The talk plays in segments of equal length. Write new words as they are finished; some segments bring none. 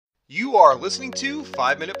You are listening to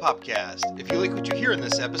 5 Minute Popcast. If you like what you hear in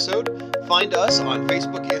this episode, find us on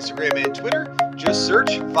Facebook, Instagram, and Twitter. Just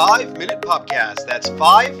search 5 Minute Popcast. That's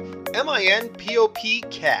 5 MINPOP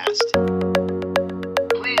cast.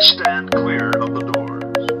 Please stand clear of the doors.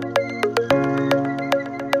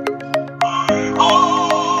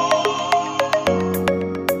 Oh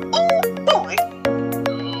boy!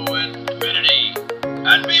 To infinity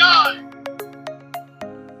and beyond!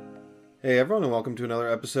 Hey everyone, and welcome to another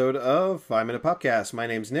episode of 5 Minute Popcast. My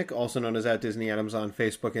name's Nick, also known as @DisneyAdams on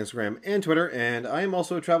Facebook, Instagram, and Twitter, and I am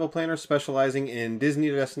also a travel planner specializing in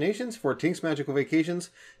Disney destinations for Tink's Magical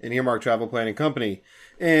Vacations and Earmark Travel Planning Company.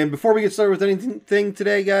 And before we get started with anything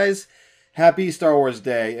today, guys, happy Star Wars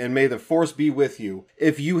Day, and may the Force be with you.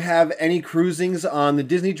 If you have any cruisings on the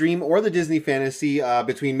Disney Dream or the Disney Fantasy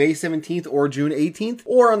between May 17th or June 18th,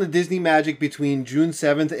 or on the Disney Magic between June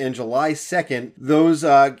 7th and July 2nd, those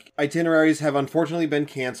itineraries have unfortunately been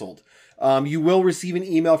canceled. You will receive an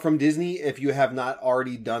email from Disney if you have not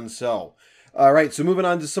already done so. All right, so moving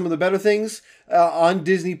on to some of the better things. On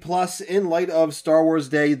Disney Plus, in light of Star Wars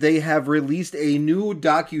Day, they have released a new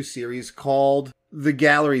docuseries called The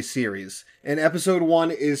Gallery Series. And episode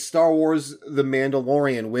 1 is Star Wars The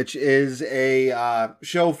Mandalorian, which is a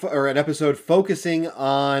show or an episode focusing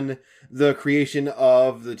on the creation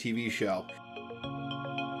of the TV show.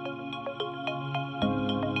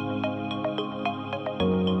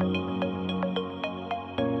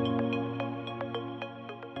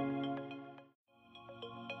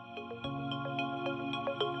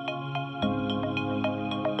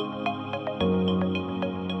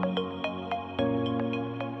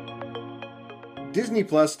 Disney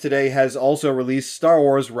Plus today has also released Star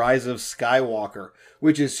Wars Rise of Skywalker,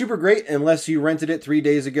 which is super great unless you rented it 3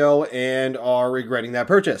 days ago and are regretting that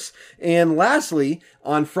purchase. And lastly,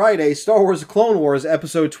 on Friday, Star Wars Clone Wars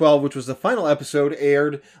Episode 12, which was the final episode,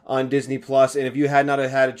 aired on Disney Plus. And if you had not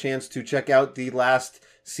had a chance to check out the last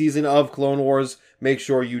season of Clone Wars, make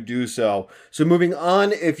sure you do so. So moving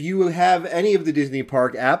on, if you have any of the Disney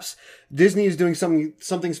Park apps, Disney is doing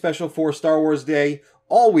something special for Star Wars Day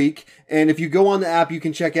all week, and if you go on the app, you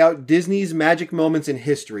can check out Disney's Magic Moments in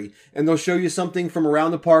History, and they'll show you something from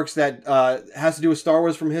around the parks that has to do with Star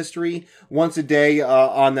Wars from history once a day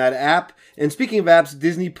on that app. And speaking of apps,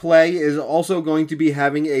 Disney Play is also going to be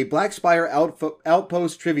having a Black Spire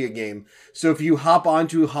Outpost trivia game. So if you hop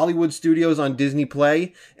onto Hollywood Studios on Disney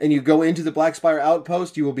Play and you go into the Black Spire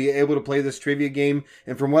Outpost, you will be able to play this trivia game,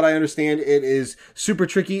 and from what I understand, it is super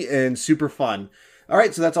tricky and super fun. All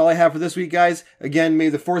right, so that's all I have for this week, guys. Again, may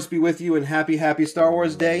the Force be with you, and happy Star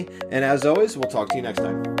Wars Day. And as always, we'll talk to you next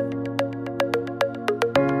time.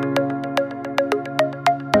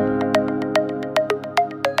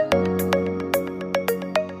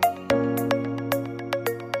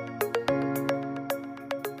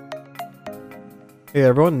 Hey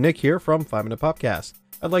everyone, Nick here from 5 Minute Popcast.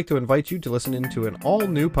 I'd like to invite you to listen into an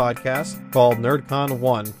all-new podcast called NerdCon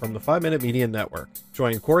 1 from the 5 Minute Media Network.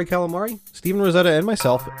 Join Corey Calamari, Steven Rosetta, and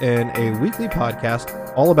myself in a weekly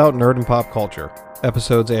podcast all about nerd and pop culture.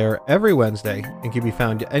 Episodes air every Wednesday and can be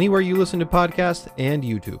found anywhere you listen to podcasts and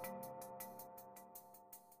YouTube.